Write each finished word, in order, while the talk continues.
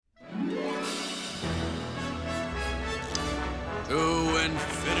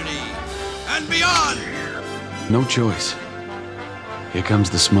infinity and beyond! No choice. Here comes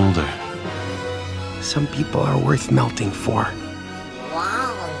the smolder. Some people are worth melting for.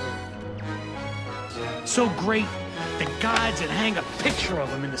 So great, the gods would hang a picture of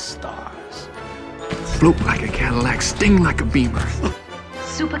him in the stars. Float like a Cadillac, sting like a Beamer.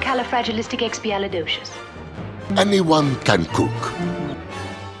 Supercalifragilisticexpialidocious. Anyone can cook.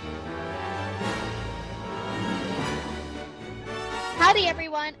 Howdy,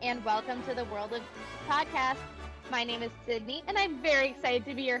 everyone, and welcome to the World of Podcast. My name is Sydney, and I'm very excited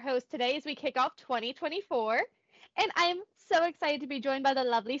to be your host today as we kick off 2024. And I'm so excited to be joined by the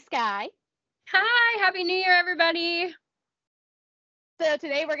lovely Sky. Hi, Happy New Year, everybody. So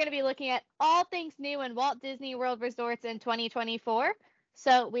today we're going to be looking at all things new in Walt Disney World Resorts in 2024.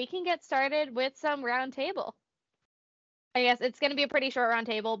 So we can get started with some roundtable. I guess it's going to be a pretty short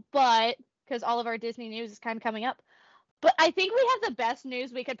roundtable, but because all of our Disney news is kind of coming up. But I think we have the best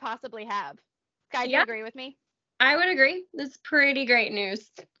news we could possibly have. Sky, do you agree with me? I would agree. This is pretty great news.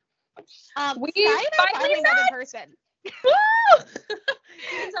 We Sky and I finally met in person. Woo!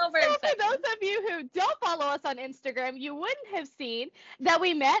 So for those of you who don't follow us on Instagram, you wouldn't have seen that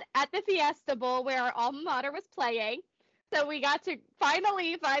we met at the Fiesta Bowl where our alma mater was playing. So we got to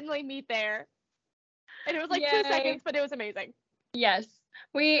finally meet there. And it was like 2 seconds, but it was amazing. Yes.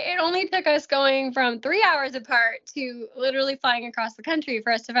 It only took us going from 3 hours apart to literally flying across the country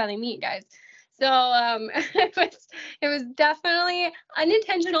for us to finally meet, guys. So it was definitely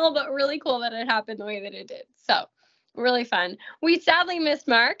unintentional, but really cool that it happened the way that it did. So really fun. We sadly missed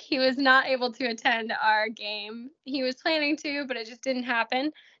Mark. He was not able to attend our game. He was planning to, but it just didn't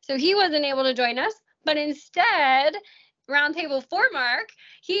happen. So he wasn't able to join us. But instead, roundtable for Mark,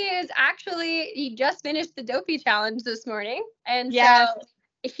 he just finished the Dopey Challenge this morning. And so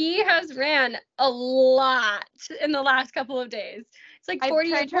he has ran a lot in the last couple of days. It's like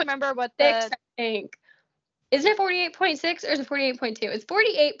 48. I'm trying to remember what I think. Isn't it 48.6 or is it 48.2? It's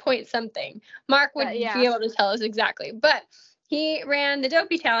 48 point something. Mark would be able to tell us exactly. But he ran the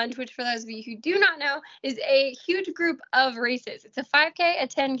Dopey Challenge, which for those of you who do not know, is a huge group of races. It's a 5K, a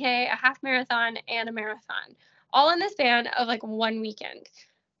 10K, a half marathon, and a marathon, all in the span of like 1 weekend,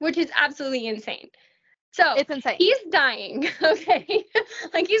 which is absolutely insane. So it's insane. He's dying, okay?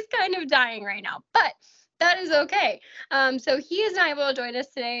 Like he's kind of dying right now, but that is okay. So he is not able to join us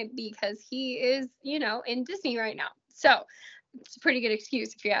today because he is, in Disney right now. So it's a pretty good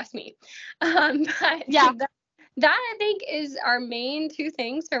excuse if you ask me. But yeah, that I think is our main two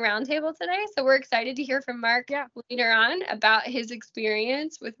things for Roundtable today. So we're excited to hear from Mark later on about his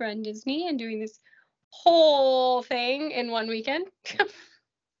experience with Run Disney and doing this whole thing in 1 weekend.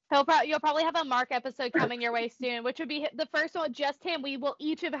 You'll probably have a Mark episode coming your way soon, which would be the first one, just him. We will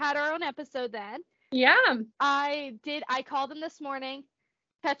each have had our own episode then. Yeah. I called him this morning,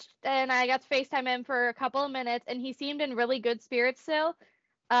 and I got to FaceTime him for a couple of minutes, and he seemed in really good spirits still.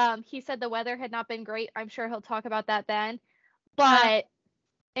 He said the weather had not been great. I'm sure he'll talk about that then. But,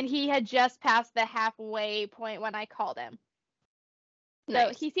 and he had just passed the halfway point when I called him.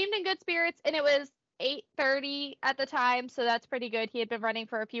 Nice. So he seemed in good spirits, and it was 8:30 at the time, so that's pretty good. He had been running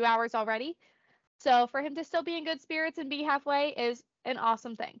for a few hours already. So for him to still be in good spirits and be halfway is an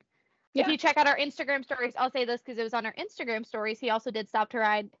awesome thing. Yeah. If you check out our Instagram stories, I'll say this because it was on our Instagram stories. He also did stop to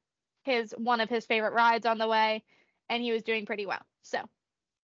ride one of his favorite rides on the way, and he was doing pretty well. So,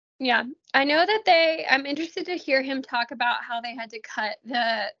 yeah, I know that I'm interested to hear him talk about how they had to cut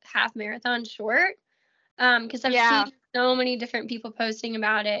the half marathon short. Because I've seen so many different people posting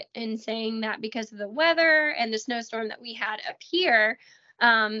about it and saying that because of the weather and the snowstorm that we had up here,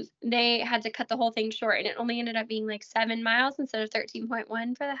 they had to cut the whole thing short, and it only ended up being like 7 miles instead of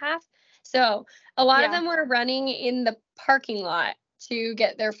 13.1 for the half. So a lot of them were running in the parking lot to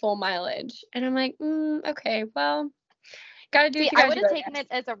get their full mileage. And I'm like, okay, well, gotta do it. I would have taken it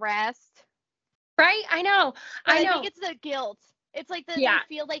as a rest. Right? I know. I think it's the guilt. It's like they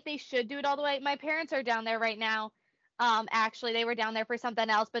feel like they should do it all the way. My parents are down there right now. Actually, they were down there for something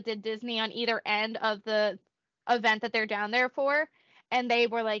else, but did Disney on either end of the event that they're down there for. And they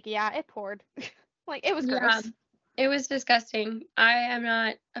were like, yeah, it poured. Like, it was gross. It was disgusting. I am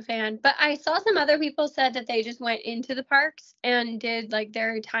not a fan. But I saw some other people said that they just went into the parks and did, like,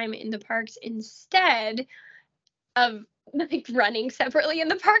 their time in the parks instead of, like, running separately in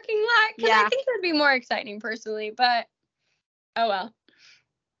the parking lot. Because I think that would be more exciting, personally. But, oh, well.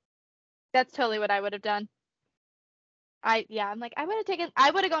 That's totally what I would have done. I'm like, I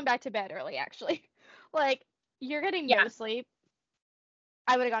would have gone back to bed early, actually. Like, you're getting no sleep.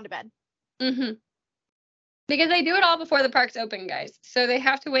 I would have gone to bed. Mm-hmm. Because they do it all before the parks open, guys. So they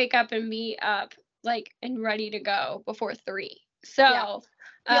have to wake up and be up, like, and ready to go before 3. So Yeah.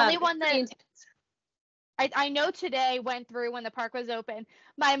 The only one pretty that intense. I know today went through when the park was open.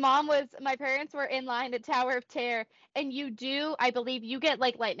 My parents were in line at Tower of Terror, and I believe you get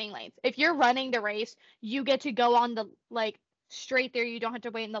like lightning lanes. If you're running the race, you get to go on the like straight there. You don't have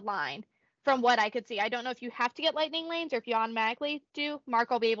to wait in the line. From what I could see, I don't know if you have to get lightning lanes or if you automatically do. Mark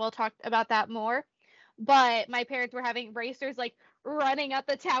will be able to talk about that more. But my parents were having racers like running up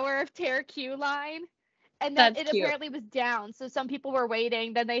the Tower of Terror queue line. And then That's it cute. apparently was down. So some people were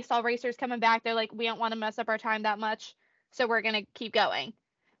waiting. Then they saw racers coming back. They're like, we don't want to mess up our time that much. So we're going to keep going.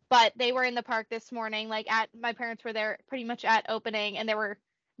 But they were in the park this morning. My parents were there pretty much at opening. And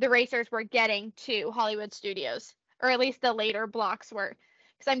the racers were getting to Hollywood Studios. Or at least the later blocks were.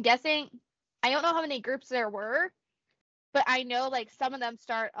 Because I'm guessing, I don't know how many groups there were. But I know like some of them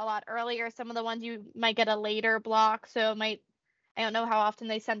start a lot earlier. Some of the ones you might get a later block. So I don't know how often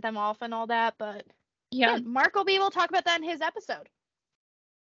they sent them off and all that. But Yeah. Mark will be able to talk about that in his episode.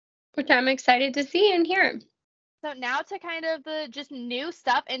 Which I'm excited to see and hear. So now to kind of the just new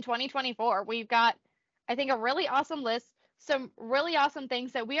stuff in 2024. We've got, I think, a really awesome list. Some really awesome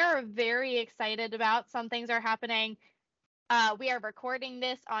things that we are very excited about. Some things are happening. We are recording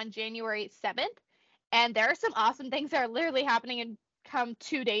this on January 7th. And there are some awesome things that are literally happening in come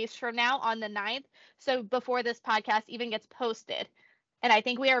 2 days from now on the 9th. So before this podcast even gets posted. And I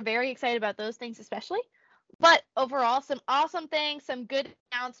think we are very excited about those things especially. But overall, some awesome things, some good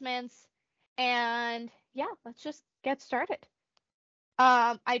announcements. And yeah, let's just get started.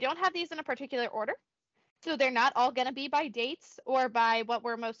 I don't have these in a particular order. So they're not all going to be by dates or by what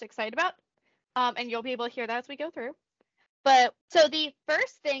we're most excited about. And you'll be able to hear that as we go through. But so the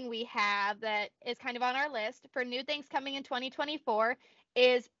first thing we have that is kind of on our list for new things coming in 2024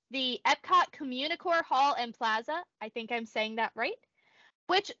 is the Epcot Communicore Hall and Plaza. I think I'm saying that right.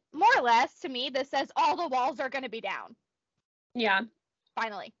 Which, more or less, to me, this says all the walls are going to be down. Yeah.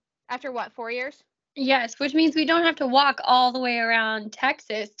 Finally. After what, 4 years? Yes, which means we don't have to walk all the way around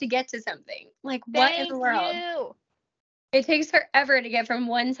Texas to get to something. Like, what in the world? Thank you. It takes forever to get from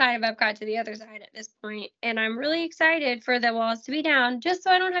one side of Epcot to the other side at this point, and I'm really excited for the walls to be down just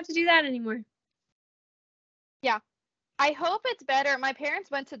so I don't have to do that anymore. Yeah. I hope it's better. My parents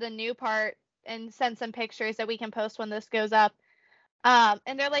went to the new part and sent some pictures that we can post when this goes up.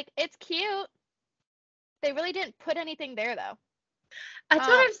 And they're like, it's cute. They really didn't put anything there, though. That's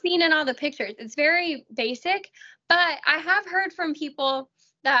what I've seen in all the pictures. It's very basic, but I have heard from people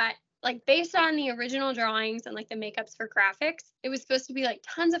that, like, based on the original drawings and, like, the makeups for graphics, it was supposed to be, like,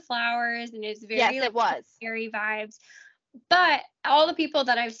 tons of flowers, and it's very, yes, it was. Fairy vibes. But all the people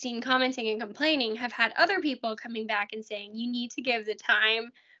that I've seen commenting and complaining have had other people coming back and saying, you need to give the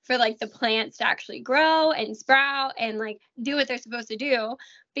time for, like, the plants to actually grow and sprout and, like, do what they're supposed to do,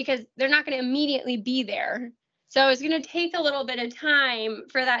 because they're not going to immediately be there. So it's going to take a little bit of time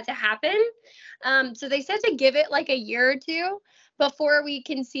for that to happen. So they said to give it like a year or two before we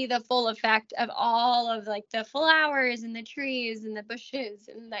can see the full effect of all of, like, the flowers and the trees and the bushes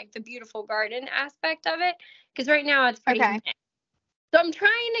and, like, the beautiful garden aspect of it. Because right now it's pretty meh. So I'm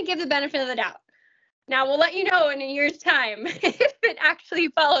trying to give the benefit of the doubt. Now we'll let you know in a year's time if it actually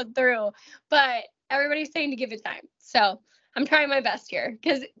followed through. But everybody's saying to give it time. So I'm trying my best here,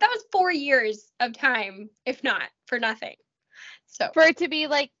 because that was 4 years of time, if not for nothing. So for it to be,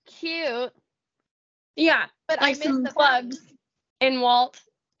 like, cute. Yeah, but like I missed some the plugs in Walt,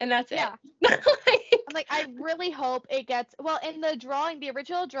 and that's yeah. it. I'm like, I really hope it gets, well, in the drawing, the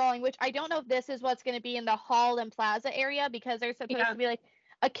original drawing, which I don't know if this is what's going to be in the hall and plaza area, because there's supposed to be, like,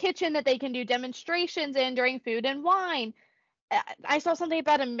 a kitchen that they can do demonstrations in during food and wine. I saw something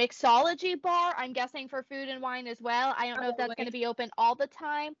about a mixology bar, I'm guessing for food and wine as well. I don't know if that's going to be open all the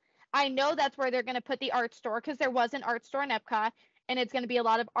time. I know that's where they're going to put the art store, because there was an art store in Epcot, and it's going to be a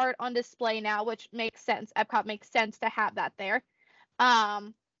lot of art on display now, which makes sense. Epcot makes sense to have that there.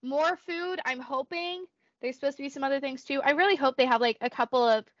 More food, I'm hoping. There's supposed to be some other things too. I really hope they have, like, a couple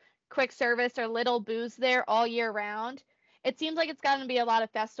of quick service or little booths there all year round. It seems like it's going to be a lot of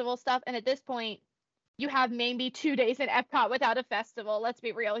festival stuff, and at this point, you have maybe 2 days in Epcot without a festival. Let's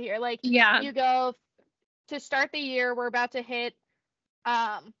be real here. Like, you go to start the year, we're about to hit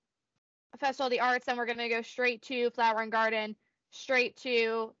Festival of the Arts, then we're going to go straight to Flower and Garden, straight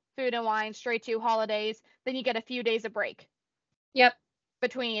to Food and Wine, straight to holidays. Then you get a few days of break. Yep.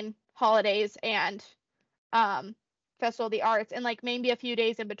 Between holidays and Festival of the Arts, and, like, maybe a few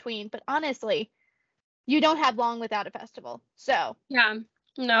days in between. But honestly, you don't have long without a festival. So yeah,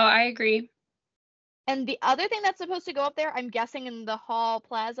 no, I agree. And the other thing that's supposed to go up there, I'm guessing in the Hall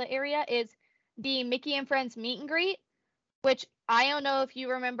Plaza area, is the Mickey and Friends meet and greet. which I don't know if you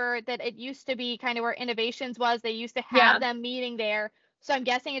remember that it used to be kind of where Innovations was. They used to have Yeah. them meeting there. So I'm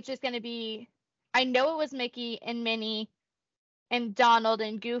guessing it's just going to be, I know it was Mickey and Minnie and Donald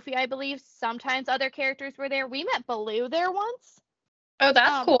and Goofy, I believe. Sometimes other characters were there. We met Baloo there once. Oh,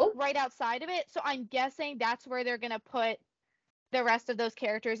 that's cool. Right outside of it. So I'm guessing that's where they're going to put the rest of those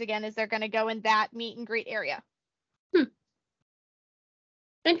characters again, is they're going to go in that meet and greet area.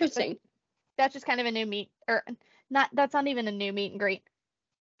 Interesting. That's just kind of a new meet, or not, that's not even a new meet and greet.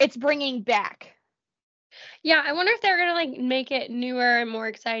 It's bringing back. Yeah, I wonder if they're gonna like make it newer and more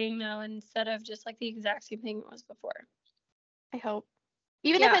exciting now instead of just like the exact same thing it was before. I hope.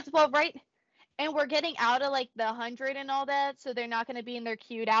 Even Yeah. if it's, well, right, and we're getting out of like the 100 and all that, so they're not going to be in their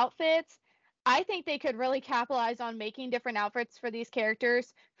cute outfits. I think they could really capitalize on making different outfits for these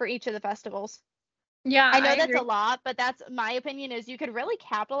characters for each of the festivals. Yeah, I know that's agree. a lot, but that's my opinion, is you could really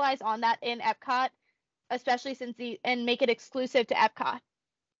capitalize on that in Epcot, especially since and make it exclusive to Epcot.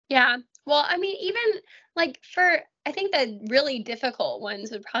 Yeah. Well, I mean, even like I think the really difficult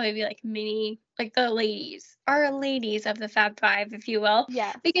ones would probably be like Minnie, like the ladies, our ladies of the Fab Five, if you will.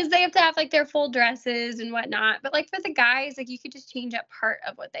 Yeah. Because they have to have like their full dresses and whatnot. But like for the guys, like you could just change up part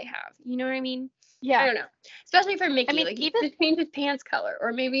of what they have. You know what I mean? Yeah. I don't know. Especially for Mickey, mean, like you even- just change his pants color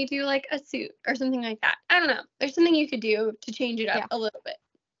or maybe do like a suit or something like that. I don't know. There's something you could do to change it up Yeah. a little bit.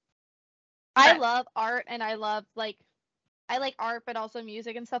 I But- love art, and I love I like art, but also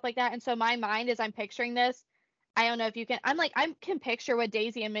music and stuff like that. And so my mind, as I'm picturing this, I don't know if you can. I can picture what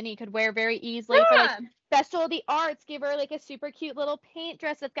Daisy and Minnie could wear very easily for like Festival of the Arts. Give her like a super cute little paint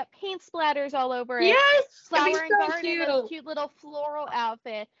dress that's got paint splatters all over it. Yes. Flower That'd and be so Garden, cute. this cute little floral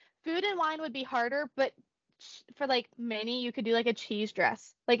outfit. Food and Wine would be harder, but for like Minnie, you could do like a cheese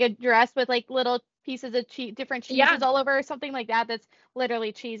dress, like a dress with like little pieces of different cheeses Yeah. all over, or something like that. That's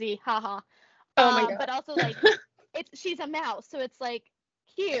literally cheesy, haha. Oh my God. But also like she's a mouse, so it's like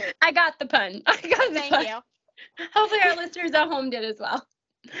cute. I got the pun. I got the Thank pun. you. Hopefully our listeners at home did as well.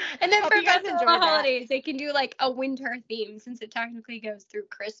 And then Hope for you guys Festival of enjoyed that. Holidays, they can do like a winter theme since it technically goes through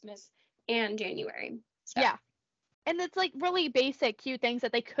Christmas and January. So. Yeah. And it's like really basic, cute things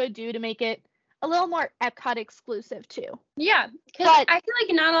that they could do to make it a little more Epcot exclusive too. Yeah, because But- I feel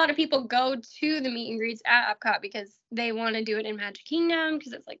like not a lot of people go to the meet and greets at Epcot because they want to do it in Magic Kingdom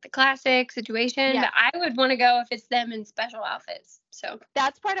because it's like the classic situation. Yeah. But I would want to go if it's them in special outfits. So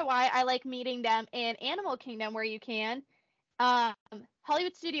That's part of why I like meeting them in Animal Kingdom, where you can.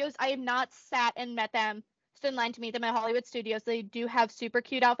 Hollywood Studios, I have not sat and met them, stood in line to meet them at Hollywood Studios. They do have super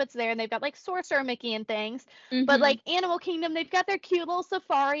cute outfits there, and they've got like Sorcerer Mickey and things. But Mhm. like Animal Kingdom, they've got their cute little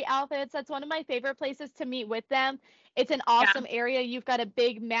safari outfits. That's one of my favorite places to meet with them. It's an awesome area. You've got a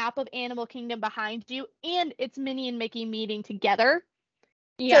big map of Animal Kingdom behind you, and it's Minnie and Mickey meeting together.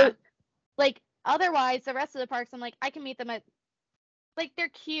 yeah, So, like, otherwise, the rest of the parks, I'm like, I can meet them at, like, they're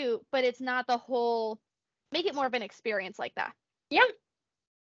cute, but it's not the whole, make it more of an experience like that. Yeah.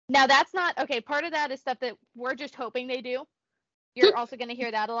 Now, that's not, okay, part of that is stuff that we're just hoping they do. You're also going to hear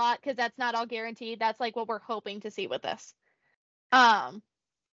that a lot, because that's not all guaranteed. That's, like, what we're hoping to see with this.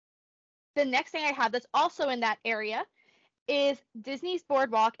 The next thing I have that's also in that area is Disney's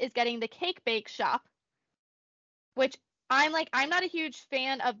Boardwalk is getting the Cake Bake Shop, which I'm not a huge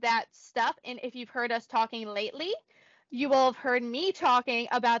fan of that stuff. And if you've heard us talking lately, you will have heard me talking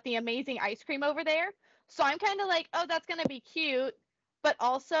about the amazing ice cream over there. So I'm kind of like, oh, that's going to be cute. But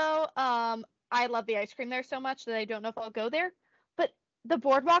also, I love the ice cream there so much that I don't know if I'll go there. But the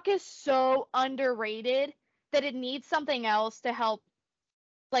Boardwalk is so underrated that it needs something else to help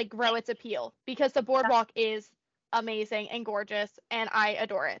like grow its appeal, because the Boardwalk is amazing and gorgeous, and I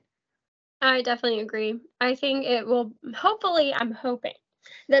adore it. I definitely agree. I think it will, hopefully, I'm hoping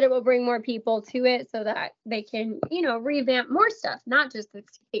that it will bring more people to it so that they can, revamp more stuff, not just the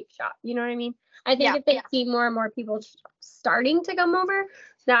cake shop. You know what I mean? I think if they see more and more people starting to come over,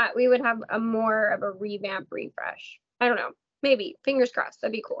 that we would have a more of a revamp refresh. I don't know. Maybe. Fingers crossed.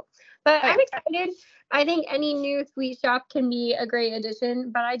 That'd be cool. But I'm excited. I think any new sweet shop can be a great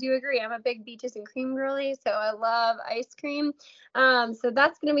addition. But I do agree. I'm a big Beaches and Cream girly, so I love ice cream. So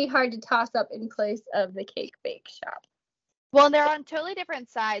that's going to be hard to toss up in place of the Cake Bake Shop. Well, they're on totally different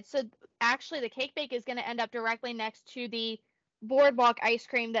sides. So actually, the Cake Bake is going to end up directly next to the Boardwalk ice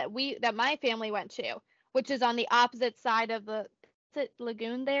cream that my family went to, which is on the opposite side of the, is it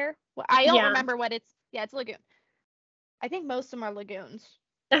Lagoon there? Well, I don't remember what it's. Yeah, it's Lagoon. I think most of them are lagoons.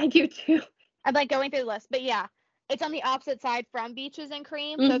 I do too. I'm like going through the list, but yeah, it's on the opposite side from Beaches and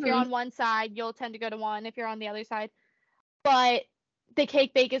Cream. So if you're on one side, you'll tend to go to one. If you're on the other side, but the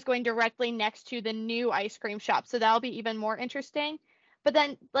Cake Bake is going directly next to the new ice cream shop, so that'll be even more interesting. But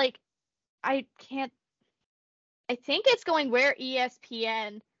then, like, I can't. I think it's going where the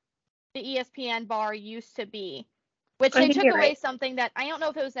ESPN bar used to be, which they took away something that I don't know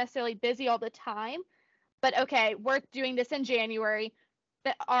if it was necessarily busy all the time, but okay, we're doing this in January.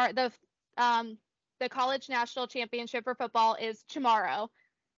 The college national championship for football is tomorrow,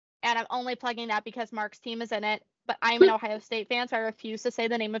 and I'm only plugging that because Mark's team is in it. But I'm an Ohio State fan, so I refuse to say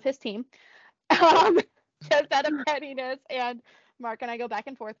the name of his team. Just out of pettiness, and Mark and I go back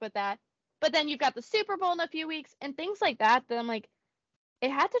and forth with that. But then you've got the Super Bowl in a few weeks and things like that. Then I'm like,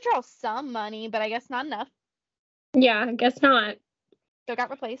 it had to draw some money, but I guess not enough. Yeah, I guess not. So it got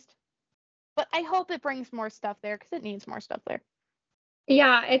replaced. But I hope it brings more stuff there because it needs more stuff there.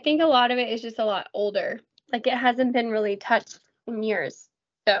 Yeah, I think a lot of it is just a lot older. Like, it hasn't been really touched in years.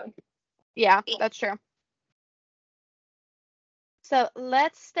 So. Yeah, that's true. So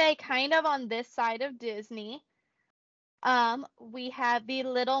let's stay kind of on this side of Disney. We have the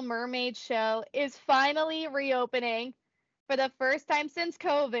Little Mermaid show is finally reopening for the first time since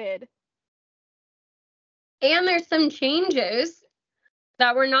COVID. And there's some changes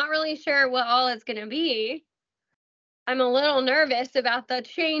that we're not really sure what all it's going to be. I'm a little nervous about the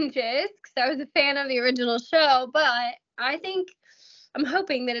changes because I was a fan of the original show, but I'm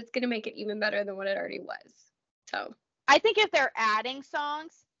hoping that it's going to make it even better than what it already was. So I think if they're adding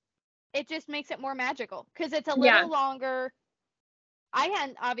songs, it just makes it more magical because it's a little longer. I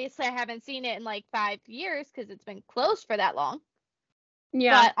haven't seen it in like 5 years because it's been closed for that long.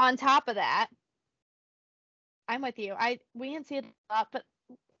 Yeah. But on top of that, I'm with you. We didn't see it a lot, but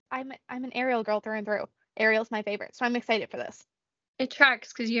I'm an Ariel girl through and through. Ariel's my favorite, so I'm excited for this. It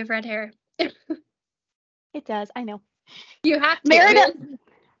tracks because you have red hair. It does. I know. You have to.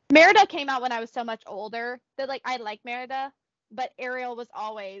 Merida came out when I was so much older that like I like Merida, but Ariel was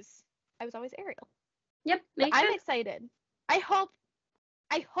always Ariel. Yep. I'm excited. I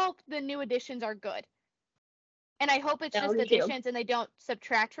hope the new additions are good. And I hope it's just additions and they don't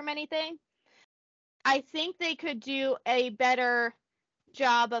subtract from anything. I think they could do a better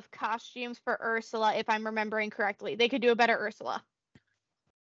job of costumes for Ursula, if I'm remembering correctly. They could do a better Ursula.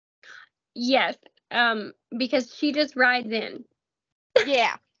 Yes, because she just rides in.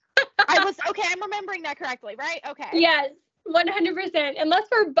 Yeah. I'm remembering that correctly, right? Okay. Yes, 100%. Unless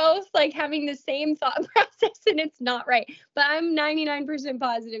we're both like having the same thought process and it's not right. But I'm 99%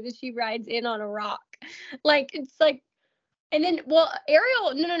 positive that she rides in on a rock. Like, it's like, and then, well,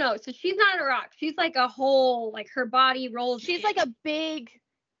 Ariel, no. So she's not on a rock. She's like a whole, like her body rolls. She's like a big.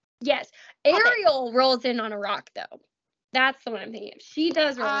 Yes. Ariel rolls in on a rock though. That's the one I'm thinking of. She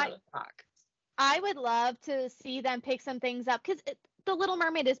does roll on a rock. I would love to see them pick some things up because The Little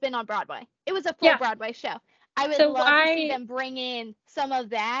Mermaid has been on Broadway. It was a full Broadway show. I would love to see them bring in some of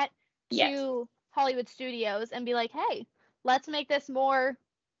that to Hollywood Studios and be like, hey, let's make this more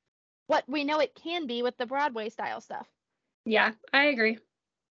what we know it can be with the Broadway style stuff. Yeah, I agree.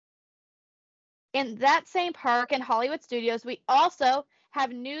 In that same park in Hollywood Studios, we also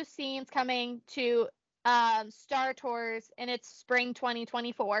have new scenes coming to Star Tours in its spring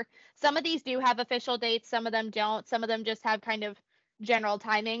 2024. Some of these do have official dates, some of them don't. Some of them just have kind of general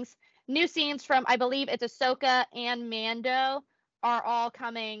timings. New scenes from, I believe it's Ahsoka and Mando are all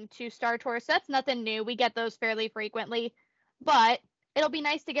coming to Star Tours. So that's nothing new. We get those fairly frequently. But it'll be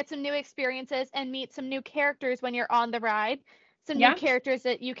nice to get some new experiences and meet some new characters when you're on the ride. Some new characters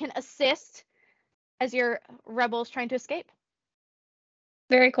that you can assist as your rebels trying to escape.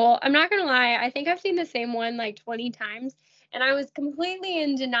 Very cool. I'm not going to lie. I think I've seen the same one like 20 times. And I was completely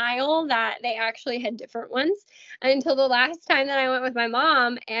in denial that they actually had different ones until the last time that I went with my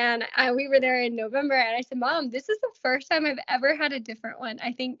mom. And we were there in November. And I said, Mom, this is the first time I've ever had a different one,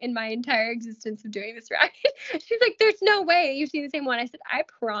 I think, in my entire existence of doing this ride. She's like, there's no way you've seen the same one. I said, I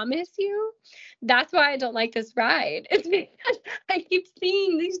promise you, that's why I don't like this ride. It's because I keep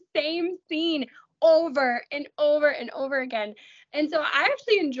seeing the same scene over and over and over again. And so I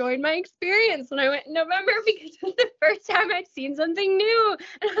actually enjoyed my experience when I went in November because it was the first time I'd seen something new.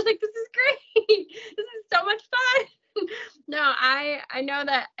 And I was like, this is great. This is so much fun. No, I know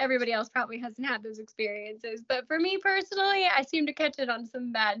that everybody else probably hasn't had those experiences. But for me personally, I seem to catch it on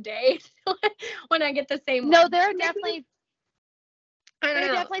some bad days when I get the same one. No, there are definitely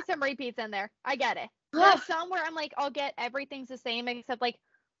some repeats in there. I get it. There's some where I'm like, I'll get everything's the same except like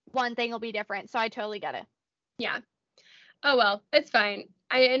one thing will be different. So I totally get it. Yeah. Oh, well, it's fine.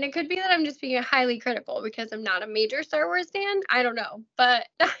 And it could be that I'm just being highly critical because I'm not a major Star Wars fan. I don't know. But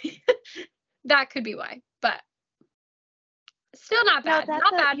that could be why. But still not bad. No,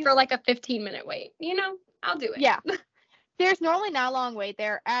 not bad for like a 15-minute wait. You know, I'll do it. Yeah. There's normally not a long wait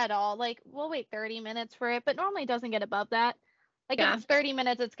there at all. Like, we'll wait 30 minutes for it, but normally it doesn't get above that. Like Yeah. if it's 30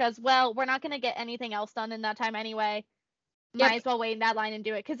 minutes, it's because, well, we're not going to get anything else done in that time anyway. Yep. Might as well wait in that line and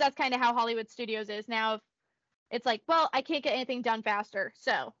do it. Because that's kind of how Hollywood Studios is now. It's like, well, I can't get anything done faster,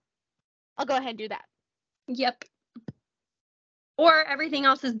 so I'll go ahead and do that. Yep. Or everything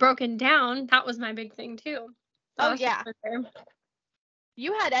else is broken down. That was my big thing too. Oh, yeah. We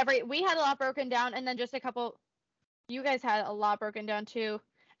had a lot broken down, and then just a couple, you guys had a lot broken down too.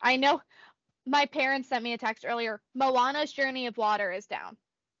 I know my parents sent me a text earlier. Moana's Journey of Water is down.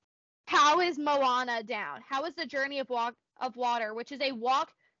 How is Moana down? How is the Journey of Water, which is a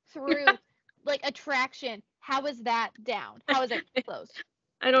walk through like attraction, how is that down? How is it closed?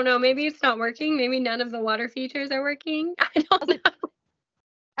 I don't know. Maybe it's not working. Maybe none of the water features are working. I don't know.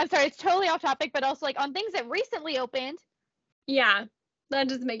 I'm sorry, it's totally off topic, but also like on things that recently opened. Yeah, that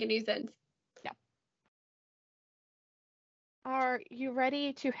doesn't make any sense. Yeah. Are you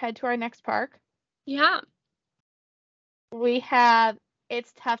ready to head to our next park? Yeah. We have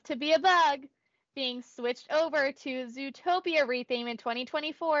It's Tough to Be a Bug being switched over to Zootopia retheme in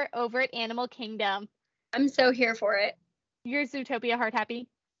 2024 over at Animal Kingdom. I'm so here for it. You're Zootopia heart happy?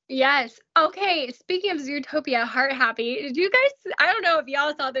 Yes. Okay. Speaking of Zootopia heart happy, did you guys, I don't know if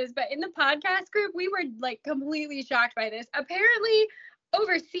y'all saw this, but in the podcast group, we were like completely shocked by this. Apparently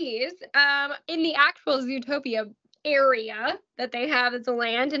overseas, in the actual Zootopia area that they have as a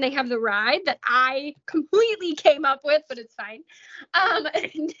land, and they have the ride that I completely came up with, but it's fine. And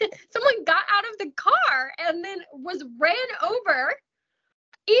someone got out of the car and then was ran over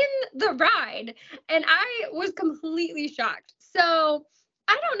in the ride, and I was completely shocked. So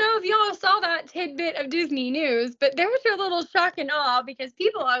I don't know if y'all saw that tidbit of Disney news, but there's your little shock and awe, because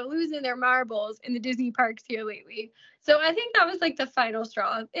people are losing their marbles in the Disney parks here lately. So I think that was like the final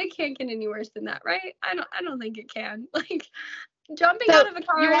straw. It can't get any worse than that, right? I don't think it can. Like jumping out of a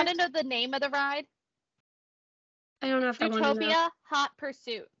car. You want to know the name of the ride? I don't know if I want to know. Zootopia Hot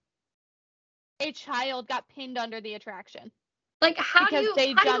Pursuit. A child got pinned under the attraction. Like how do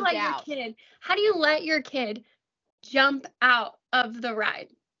you let your kid jump out of the ride?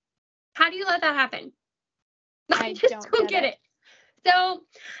 How do you let that happen? I just don't get it. So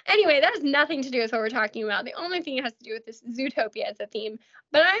anyway, that has nothing to do with what we're talking about. The only thing it has to do with this Zootopia as a theme.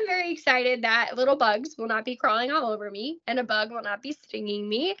 But I'm very excited that little bugs will not be crawling all over me and a bug will not be stinging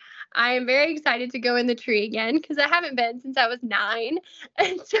me. I am very excited to go in the tree again, because I haven't been since I was 9.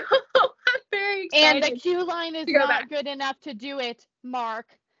 And so I'm very excited. And the queue line is not good enough to do it, Mark.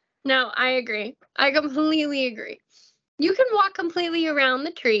 No, I agree. I completely agree. You can walk completely around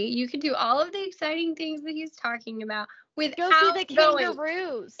the tree. You can do all of the exciting things that he's talking about without go see the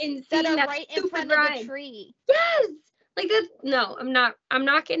kangaroos that are right in front of the tree. Yes. Like that. No, I'm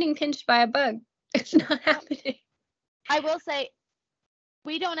not getting pinched by a bug. It's not happening. I will say,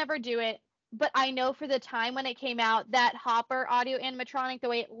 we don't ever do it, but I know for the time when it came out, that Hopper audio animatronic, the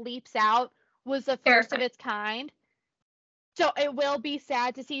way it leaps out, was the first of its kind. So it will be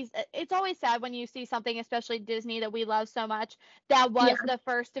sad to see. It's always sad when you see something, especially Disney, that we love so much, that was the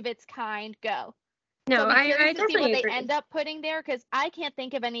first of its kind go. No, so I definitely see what they end up putting there, because I can't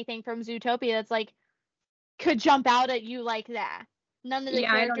think of anything from Zootopia that's like could jump out at you like that. None of the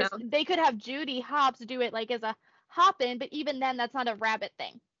characters. They could have Judy Hopps do it like as a hop-in, but even then, that's not a rabbit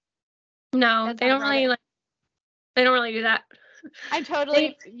thing. No, they don't really They don't really do that. I'm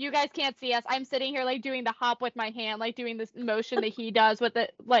totally. You guys can't see us. I'm sitting here like doing the hop with my hand, like doing this motion that he does with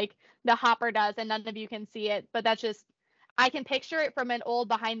it, like the Hopper does, and none of you can see it. But that's just, I can picture it from an old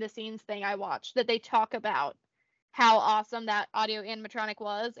behind-the-scenes thing I watched that they talk about how awesome that audio animatronic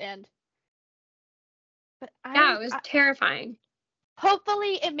was, and. But it was terrifying.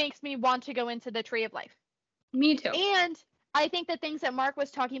 Hopefully, it makes me want to go into the Tree of Life. Me too. And I think the things that Mark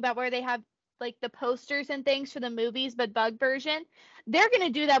was talking about, where they have like the posters and things for the movies, but bug version, they're going to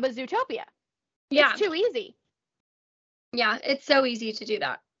do that with Zootopia. Yeah. It's too easy. Yeah, it's so easy to do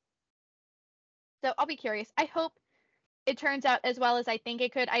that. So I'll be curious. I hope it turns out as well as I think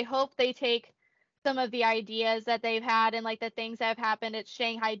it could. I hope they take some of the ideas that they've had and like the things that have happened at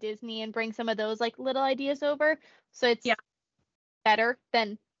Shanghai Disney and bring some of those like little ideas over. So it's better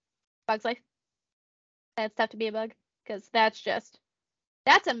than Bug's Life. And it's tough to be a bug, because that's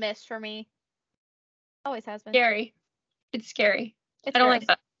a miss for me. Always has been. Scary. It's scary. I don't like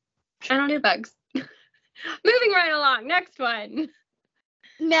bugs. I don't do bugs. Moving right along. Next one.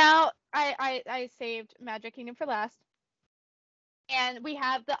 Now, I saved Magic Kingdom for last. And we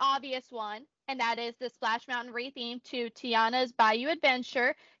have the obvious one, and that is the Splash Mountain retheme to Tiana's Bayou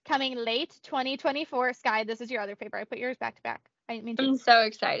Adventure, coming late 2024. Sky, this is your other favorite. I put yours back to back. I didn't mean to. I'm so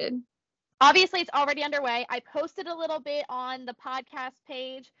excited. Obviously, it's already underway. I posted a little bit on the podcast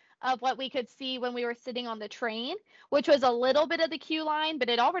page of what we could see when we were sitting on the train, which was a little bit of the queue line, but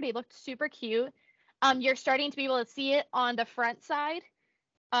it already looked super cute. You're starting to be able to see it on the front side,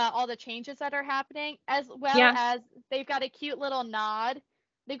 all the changes that are happening, as well as they've got a cute little nod.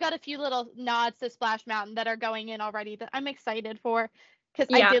 They've got a few little nods to Splash Mountain that are going in already that I'm excited for,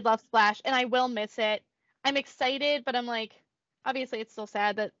 because I did love Splash and I will miss it. I'm excited, but I'm like, obviously it's still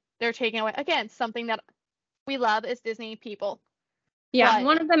sad that they're taking away, again, something that we love as Disney people. Yeah, But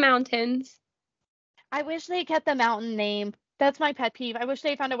one of the mountains. I wish they kept the mountain name. That's my pet peeve. I wish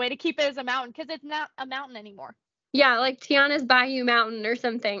they found a way to keep it as a mountain, because it's not a mountain anymore. Yeah, like Tiana's Bayou Mountain or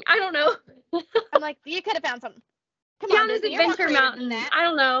something. I don't know. I'm like, you could have found something. Come on, Tiana's Disney, you're more Adventure creative than Mountain. that. I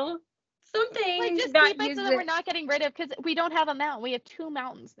don't know. Something Like, just that keep it so that we're not getting rid of, because we don't have a mountain. We have 2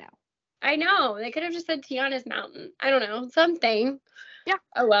 mountains now. I know. They could have just said Tiana's Mountain. I don't know. Something. Yeah.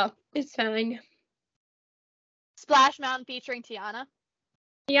 Oh, well. It's fine. Splash Mountain featuring Tiana.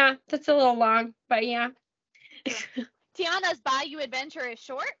 Yeah, that's a little long, but yeah. Tiana's Bayou Adventure is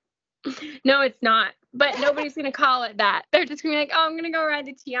short. No, it's not. But nobody's going to call it that. They're just going to be like, oh, I'm going to go ride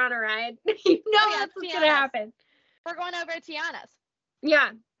the Tiana ride. You know that's what's going to happen. We're going over to Tiana's. Yeah.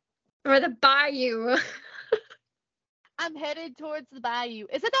 Or the Bayou. I'm headed towards the Bayou.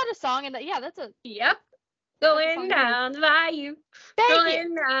 Isn't that a song? Yeah, that's a... Yep. Going down the Bayou.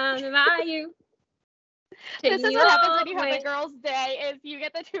 Going down the Bayou. This is what happens when you have a girls' day, is you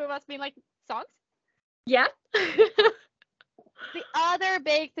get the 2 of us being like, songs? Yeah. The other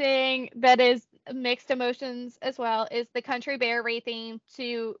big thing that is mixed emotions as well is the Country Bear racing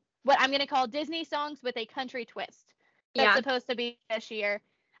to what I'm going to call Disney songs with a country twist. That's supposed to be this year.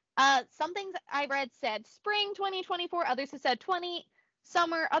 Some things I read said spring 2024. Others have said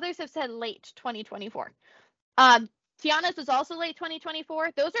summer. Others have said late 2024. Tiana's was also late 2024.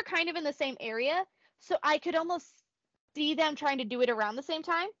 Those are kind of in the same area. So I could almost see them trying to do it around the same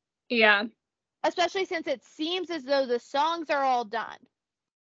time. Yeah. Especially since it seems as though the songs are all done.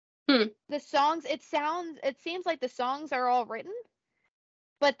 The songs, it seems like the songs are all written,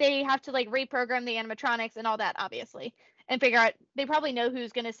 but they have to like reprogram the animatronics and all that, obviously, and figure out, they probably know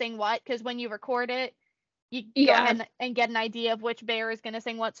who's going to sing what, because when you record it, you go ahead and get an idea of which bear is going to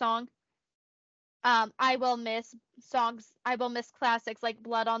sing what song. I will miss classics like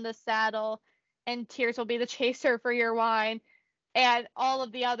Blood on the Saddle and Tears Will Be the Chaser for Your Wine, and all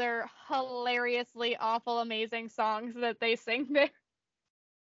of the other hilariously awful, amazing songs that they sing there.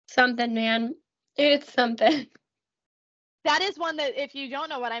 Something, man. It's something. That is one that, if you don't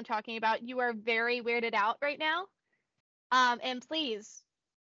know what I'm talking about, you are very weirded out right now. And please,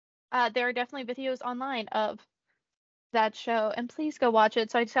 there are definitely videos online of that show, and please go watch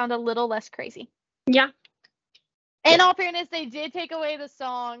it so I sound a little less crazy. Yeah. In all fairness, they did take away the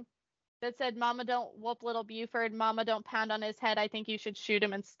song that said, Mama don't whoop little Buford, Mama don't pound on his head, I think you should shoot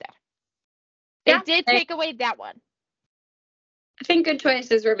him instead. They did take away that one. I think good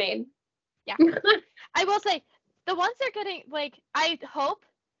choices were made. Yeah. I will say, the ones they're getting, like, I hope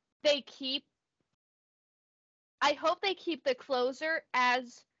they keep the closer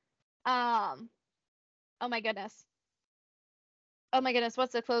as, oh my goodness,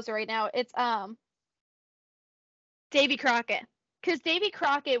 what's the closer right now? It's, Davy Crockett. Because Davy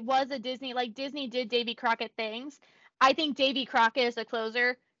Crockett was a Disney, like, Disney did Davy Crockett things. I think Davy Crockett as a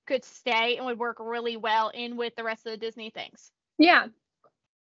closer could stay and would work really well in with the rest of the Disney things. Yeah.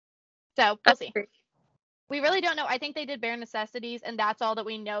 So, we'll see. We really don't know. I think they did Bare Necessities, and that's all that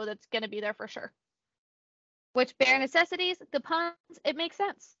we know that's going to be there for sure. Which, Bare Necessities, the puns, it makes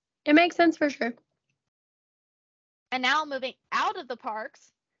sense. It makes sense for sure. And now moving out of the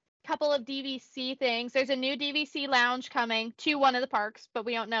parks, couple of DVC things. There's a new DVC lounge coming to one of the parks, but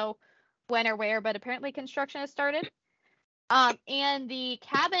we don't know when or where, but apparently construction has started. And the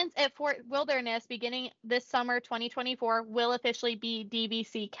cabins at Fort Wilderness beginning this summer 2024 will officially be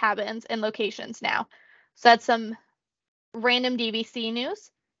DVC cabins and locations now. So that's some random DVC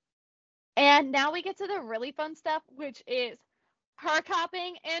news. And now we get to the really fun stuff, which is park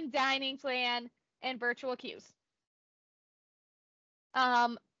hopping and dining plan and virtual queues.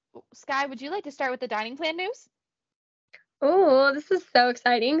 Sky, would you like to start with the dining plan news? Oh, this is so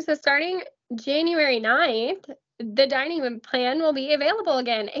exciting. So starting January 9th, the dining plan will be available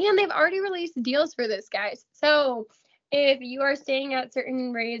again. And they've already released deals for this, guys. So if you are staying at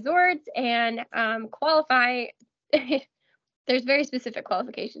certain resorts and qualify, there's very specific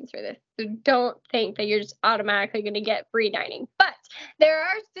qualifications for this. So don't think that you're just automatically going to get free dining. But there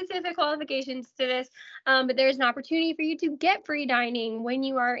are specific qualifications to this. But there's an opportunity for you to get free dining when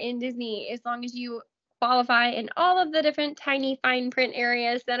you are in Disney, as long as you qualify in all of the different tiny fine print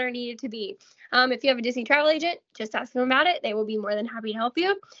areas that are needed to be. If you have a Disney travel agent, just ask them about it. They will be more than happy to help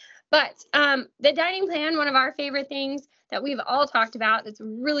you. But the dining plan, one of our favorite things that we've all talked about, that's a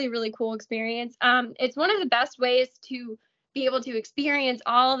really, really cool experience. It's one of the best ways to be able to experience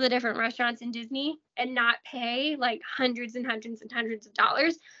all of the different restaurants in Disney and not pay like hundreds and hundreds and hundreds of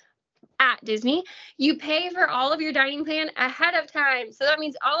dollars at Disney. You pay for all of your dining plan ahead of time. So that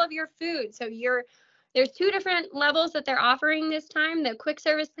means all of your food. So there's two different levels that they're offering this time, the quick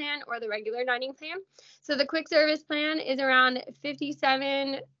service plan or the regular dining plan. So the quick service plan is around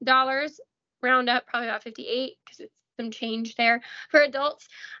 $57, round up, probably about 58 because it's some change there for adults.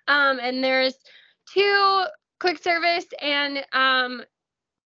 And there's two quick service and I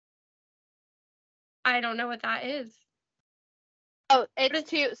don't know what that is. Oh, it's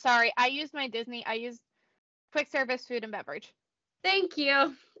two. Sorry, I used quick service food and beverage. Thank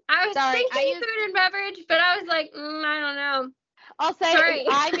you. I was thinking food and beverage, but I was like, I don't know. I'll say Sorry.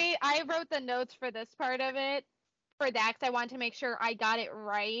 I wrote the notes for this part of it for that because I wanted to make sure I got it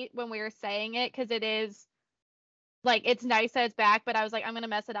right when we were saying it because it is like it's nice that it's back, but I was like I'm gonna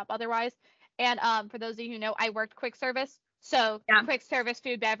mess it up otherwise. And for those of you who know, I worked quick service, so quick service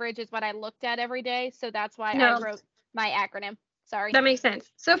food beverage is what I looked at every day, so that's why I wrote my acronym. Sorry. That makes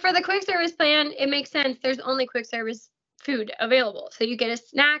sense. So for the quick service plan, it makes sense. There's only quick service food available. So you get a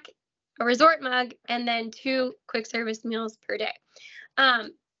snack, a resort mug, and then 2 quick service meals per day.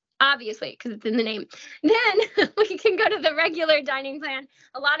 Obviously, because it's in the name. Then we can go to the regular dining plan.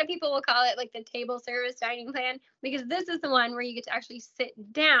 A lot of people will call it like the table service dining plan because this is the one where you get to actually sit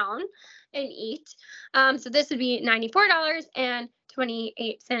down and eat. So this would be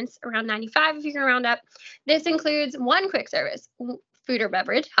 $94.28, around $95 if you can round up. This includes 1 quick service food or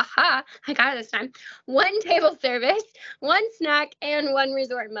beverage. Haha, I got it this time. 1 table service, 1 snack, and 1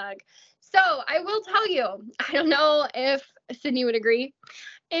 resort mug. So I will tell you, I don't know if Sydney would agree.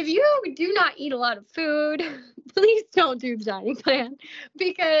 If you do not eat a lot of food, please don't do the dining plan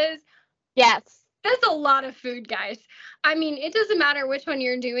because yes, that's a lot of food, guys. I mean, it doesn't matter which one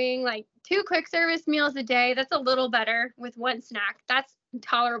you're doing, like 2 quick service meals a day, that's a little better with 1 snack. That's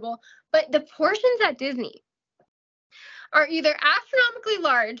tolerable. But the portions at Disney are either astronomically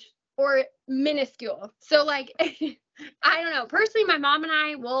large or minuscule. So like, I don't know. Personally, my mom and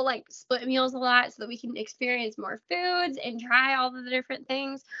I will like split meals a lot so that we can experience more foods and try all of the different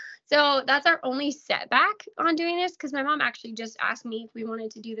things. So that's our only setback on doing this because my mom actually just asked me if we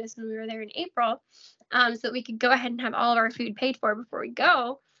wanted to do this when we were there in April so that we could go ahead and have all of our food paid for before we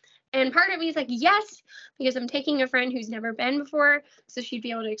go. And part of me is like, yes, because I'm taking a friend who's never been before, so she'd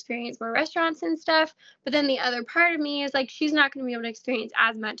be able to experience more restaurants and stuff. But then the other part of me is like, she's not going to be able to experience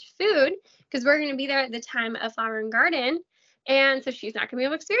as much food because we're going to be there at the time of Flower and Garden. And so she's not going to be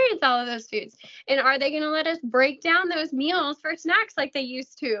able to experience all of those foods. And are they going to let us break down those meals for snacks like they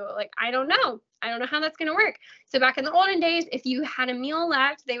used to? Like, I don't know. I don't know how that's going to work. So back in the olden days, if you had a meal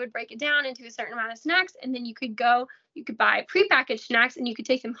left, they would break it down into a certain amount of snacks. And then you could buy prepackaged snacks and you could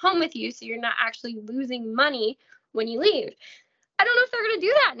take them home with you. So you're not actually losing money when you leave. I don't know if they're going to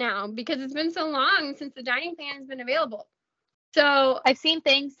do that now because it's been so long since the dining plan has been available. So I've seen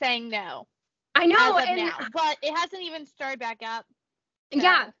things saying no. I know, as of now, but it hasn't even started back up. So.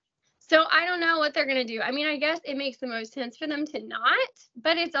 Yeah. So I don't know what they're going to do. I mean, I guess it makes the most sense for them to not,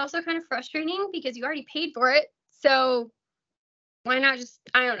 but it's also kind of frustrating because you already paid for it. So why not just,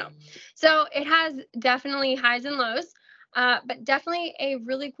 I don't know. So it has definitely highs and lows, but definitely a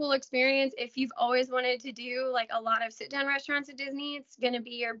really cool experience. If you've always wanted to do like a lot of sit down restaurants at Disney, it's going to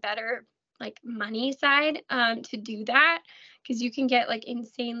be your better like money side to do that because you can get like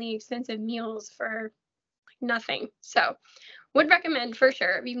insanely expensive meals for like nothing. So would recommend for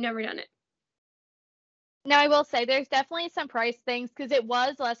sure if you've never done it. Now I will say there's definitely some price things because it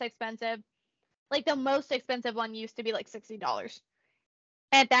was less expensive. Like the most expensive one used to be like $60.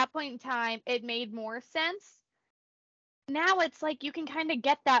 At that point in time, it made more sense. Now it's like you can kind of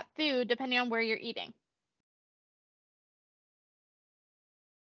get that food depending on where you're eating.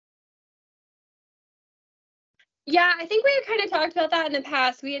 Yeah, I think we had kind of talked about that in the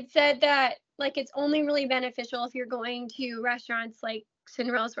past. We had said that like it's only really beneficial if you're going to restaurants like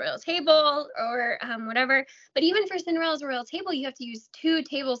Cinderella's Royal Table or whatever. But even for Cinderella's Royal Table, you have to use 2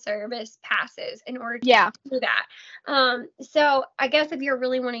 table service passes in order to do that. So I guess if you're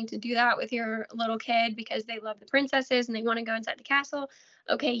really wanting to do that with your little kid because they love the princesses and they want to go inside the castle,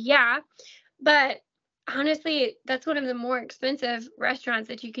 okay, yeah. But honestly, that's one of the more expensive restaurants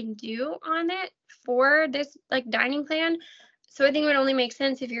that you can do on it for this like dining plan. So I think it would only make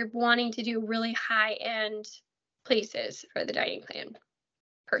sense if you're wanting to do really high end places for the dining plan.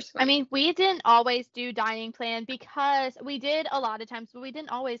 personally. I mean, we didn't always do dining plan because we did a lot of times, but we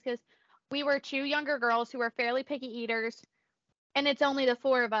didn't always because we were two younger girls who were fairly picky eaters, and it's only the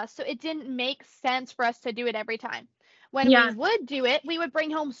four of us. So it didn't make sense for us to do it every time. When we would do it, we would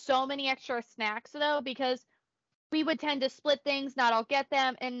bring home so many extra snacks, though, because we would tend to split things, not all get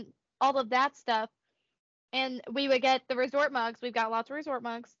them, and all of that stuff. And we would get the resort mugs. We've got lots of resort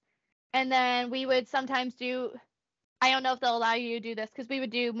mugs. And then we would sometimes do, I don't know if they'll allow you to do this, because we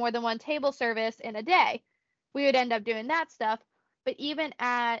would do more than one table service in a day. We would end up doing that stuff. But even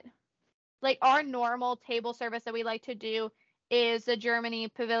at, like, our normal table service that we like to do is the Germany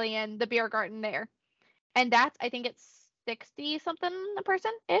Pavilion, the beer garden there. And that's, I think it's 60 something a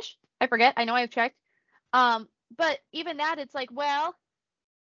person ish. I forget. I know I've checked. But even that, it's like, well,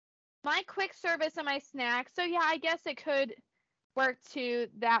 my quick service and my snacks. So yeah, I guess it could work to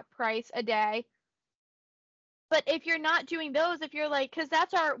that price a day. But if you're not doing those, if you're like, because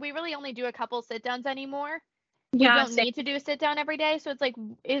we really only do a couple sit downs anymore. Yeah, we don't need to do a sit down every day. So it's like,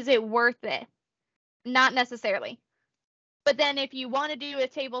 is it worth it? Not necessarily. But then if you want to do a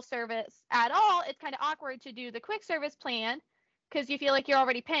table service at all, it's kind of awkward to do the quick service plan because you feel like you're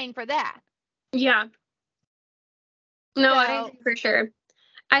already paying for that. Yeah. No, So, I agree for sure.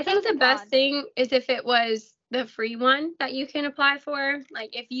 I think the best thing is if it was the free one that you can apply for.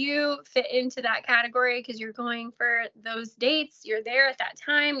 Like if you fit into that category because you're going for those dates, you're there at that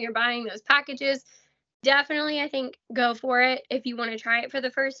time, you're buying those packages, definitely I think go for it if you want to try it for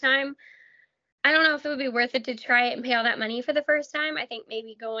the first time. I don't know if it would be worth it to try it and pay all that money for the first time. I think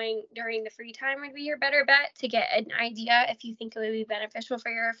maybe going during the free time would be your better bet to get an idea if you think it would be beneficial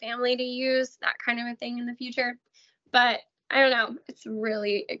for your family to use that kind of a thing in the future. But I don't know. It's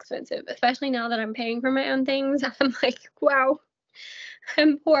really expensive, especially now that I'm paying for my own things. I'm like, wow,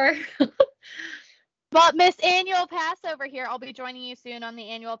 I'm poor. Well, Miss Annual Pass over here, I'll be joining you soon on the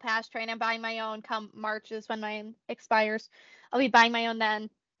Annual Pass train. I'm buying my own come March is when mine expires. I'll be buying my own then.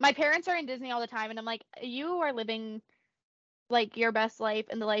 My parents are in Disney all the time, and I'm like, you are living like your best life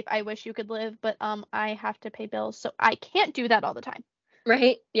and the life I wish you could live, but I have to pay bills, so I can't do that all the time.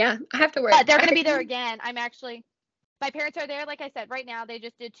 Right? Yeah, I have to work. But they're going to be there again. My parents are there, like I said, right now. They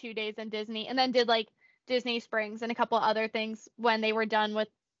just did 2 days in Disney and then did like Disney Springs and a couple other things when they were done with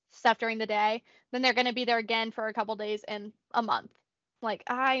stuff during the day. Then they're going to be there again for a couple days in a month. Like,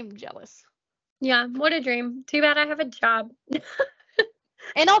 I'm jealous. Yeah, what a dream. Too bad I have a job.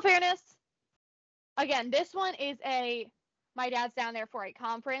 In all fairness, again, this one is my dad's down there for a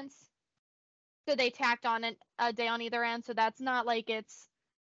conference. So they tacked on a day on either end. So that's not like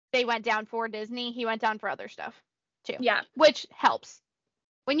they went down for Disney. He went down for other stuff too. Yeah. Which helps.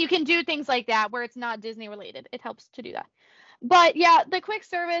 When you can do things like that where it's not Disney related, it helps to do that. But yeah, the quick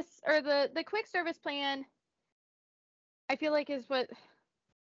service or the quick service plan, I feel like is what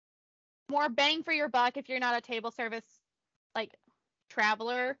more bang for your buck if you're not a table service like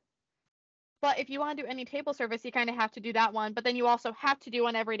traveler. But if you want to do any table service, you kind of have to do that one. But then you also have to do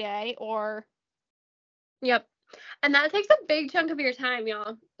one every day or. Yep. And that takes a big chunk of your time,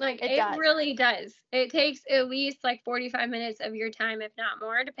 y'all. Like it really does. It takes at least like 45 minutes of your time, if not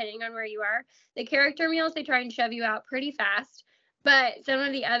more, depending on where you are. The character meals, they try and shove you out pretty fast. But some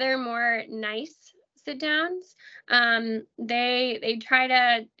of the other more nice sit downs, they try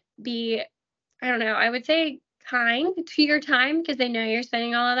to be, I don't know, I would say kind to your time because they know you're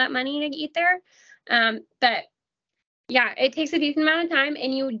spending all of that money to eat there. But yeah, it takes a decent amount of time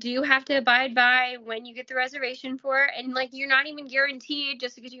and you do have to abide by when you get the reservation for it. And like, you're not even guaranteed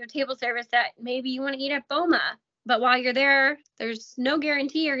just because you have table service that maybe you want to eat at Boma. But while you're there, there's no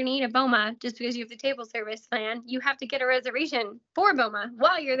guarantee you're going to eat at Boma just because you have the table service plan. You have to get a reservation for Boma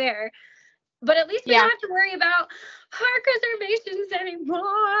while you're there. But at least we don't have to worry about park reservations anymore.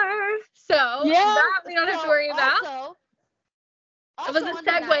 So that we don't have to worry about. That was a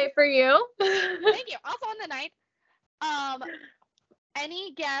segue for you. Thank you. Also on the night,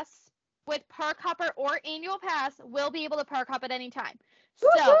 any guests with Park Hopper or Annual Pass will be able to Park Hop at any time.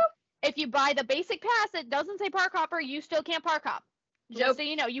 So if you buy the basic pass, it doesn't say Park Hopper, you still can't Park Hop. Just so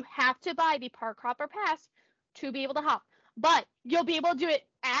you know, you have to buy the Park Hopper pass to be able to hop. But you'll be able to do it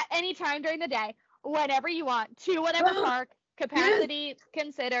at any time during the day, whenever you want, to whatever park. Capacity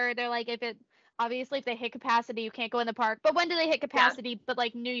considered. They're like, if they hit capacity, you can't go in the park. But when do they hit capacity? But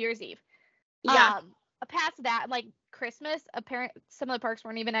like New Year's Eve. Yeah. Past that, like Christmas, some of the parks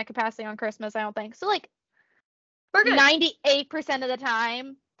weren't even at capacity on Christmas, I don't think. So like, we're good. 98% of the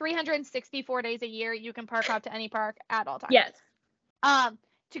time, 364 days a year, you can park hop to any park at all times. Yes.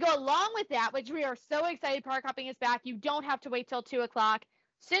 To go along with that, which we are so excited, park hopping is back. You don't have to wait till 2:00.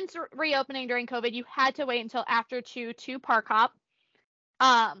 Since reopening during COVID, you had to wait until after 2 to park hop.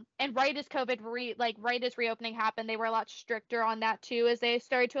 And right as right as reopening happened, they were a lot stricter on that too, as they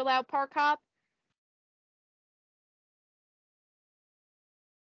started to allow park hop.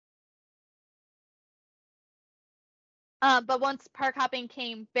 But once park hopping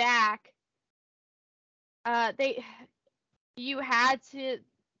came back, you had to,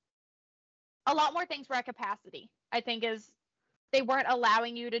 a lot more things were at capacity, I think, is they weren't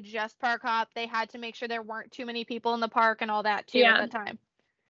allowing you to just park hop. They had to make sure there weren't too many people in the park and all that too at that time.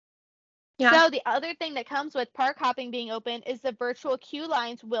 Yeah. So the other thing that comes with park hopping being open is the virtual queue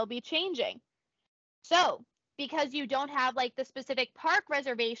lines will be changing. So because you don't have like the specific park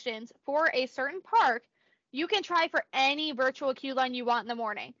reservations for a certain park, you can try for any virtual queue line you want in the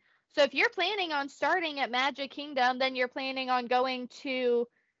morning. So if you're planning on starting at Magic Kingdom, then you're planning on going to,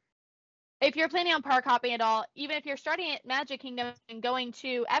 if you're planning on park hopping at all, even if you're starting at Magic Kingdom and going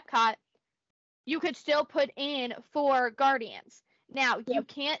to Epcot, you could still put in for Guardians. Now, you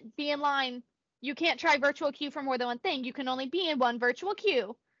can't be in line. You can't try virtual queue for more than one thing. You can only be in one virtual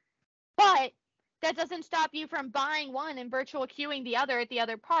queue. But that doesn't stop you from buying one and virtual queuing the other at the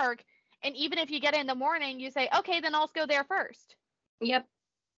other park. And even if you get in the morning, you say, okay, then I'll go there first. Yep.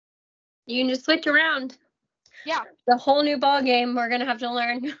 You can just switch around. Yeah. The whole new ball game we're going to have to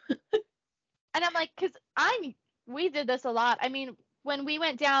learn. And I'm like, because we did this a lot. I mean, when we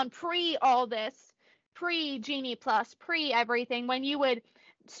went down pre all this, pre Genie Plus, pre everything, when you would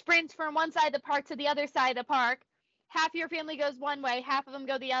sprint from one side of the park to the other side of the park, half your family goes one way, half of them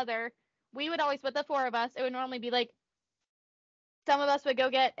go the other. We would always, with the four of us, it would normally be like, some of us would go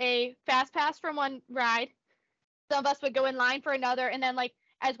get a fast pass from one ride. Some of us would go in line for another. And then like,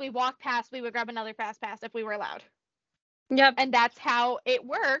 as we walked past, we would grab another fast pass if we were allowed. Yep. And that's how it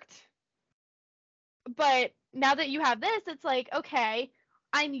worked. But now that you have this, it's like, okay,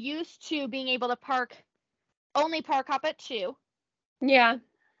 I'm used to being able to only park hop at 2. Yeah.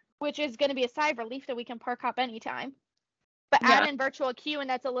 Which is going to be a side relief that we can park hop anytime. But add in virtual queue, and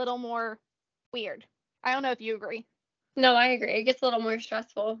that's a little more weird. I don't know if you agree. No, I agree. It gets a little more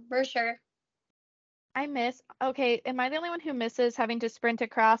stressful, for sure. Okay, am I the only one who misses having to sprint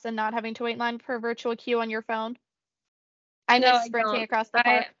across and not having to wait in line for virtual queue on your phone? I miss sprinting across the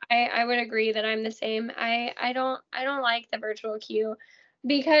park. I would agree that I'm the same. I don't like the virtual queue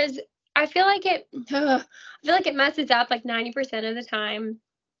because I feel like it messes up like 90% of the time.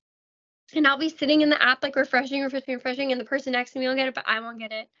 And I'll be sitting in the app like refreshing, and the person next to me will get it, but I won't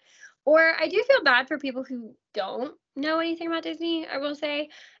get it. Or I do feel bad for people who don't know anything about Disney, I will say,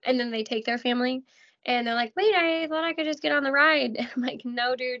 and then they take their family. And they're like, wait, I thought I could just get on the ride. And I'm like,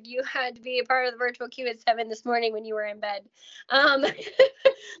 no, dude, you had to be a part of the virtual queue at 7 this morning when you were in bed. Like,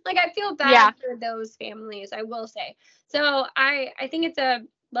 I feel bad for those families, I will say. So I think it's a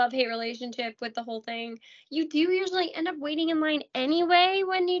love-hate relationship with the whole thing. You do usually end up waiting in line anyway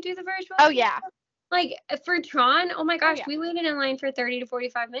when you do the virtual queue. Yeah. Like, for Tron, oh my gosh, we waited in line for 30 to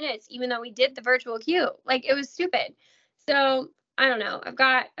 45 minutes, even though we did the virtual queue. Like, it was stupid. So I don't know. I've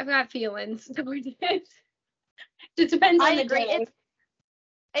got feelings towards it. It depends on the day.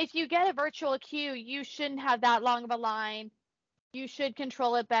 If you get a virtual queue, you shouldn't have that long of a line. You should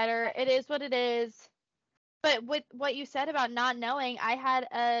control it better. It is what it is. But with what you said about not knowing, I had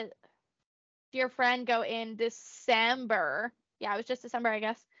a dear friend go in December. Yeah, it was just December, I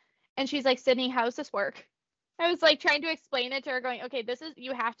guess. And she's like, Sydney, how does this work? I was like trying to explain it to her, going, okay,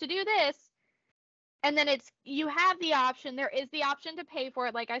 you have to do this. And then you have the option. There is the option to pay for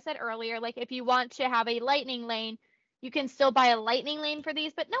it. Like I said earlier, like if you want to have a lightning lane, you can still buy a lightning lane for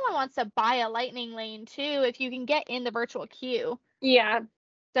these, but no one wants to buy a lightning lane too if you can get in the virtual queue. Yeah.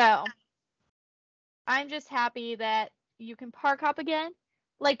 So I'm just happy that you can park hop again.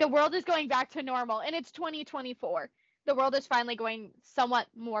 Like the world is going back to normal and it's 2024. The world is finally going somewhat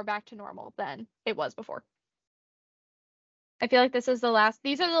more back to normal than it was before. I feel like these are the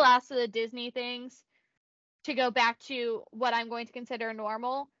last of the Disney things to go back to what I'm going to consider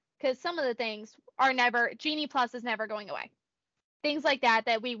normal, because some of the things are never, Genie Plus is never going away. Things like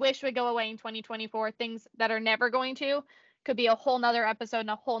that we wish would go away in 2024, things that are never going to, could be a whole nother episode and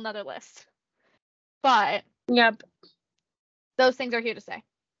a whole nother list. But yep, those things are here to stay.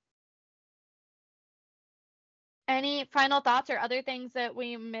 Any final thoughts or other things that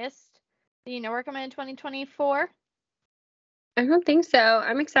we missed that you know are coming in 2024? I don't think so.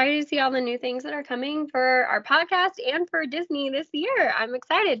 I'm excited to see all the new things that are coming for our podcast and for Disney this year. I'm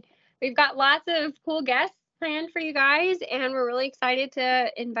excited. We've got lots of cool guests planned for you guys, and we're really excited to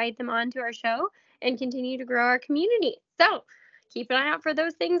invite them onto our show and continue to grow our community. So keep an eye out for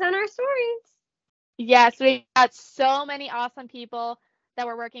those things on our stories. Yes, we got so many awesome people that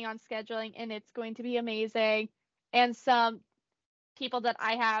we're working on scheduling, and it's going to be amazing. And some people that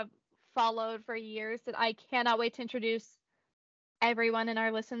I have followed for years that I cannot wait to introduce everyone in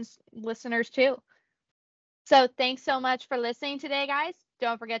our listeners to. So thanks so much for listening today, guys.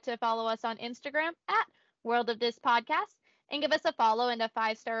 Don't forget to follow us on Instagram at World of Disc Podcast and give us a follow and a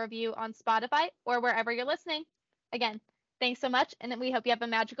 5-star review on Spotify or wherever you're listening. Again, thanks so much, and we hope you have a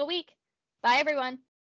magical week. Bye, everyone.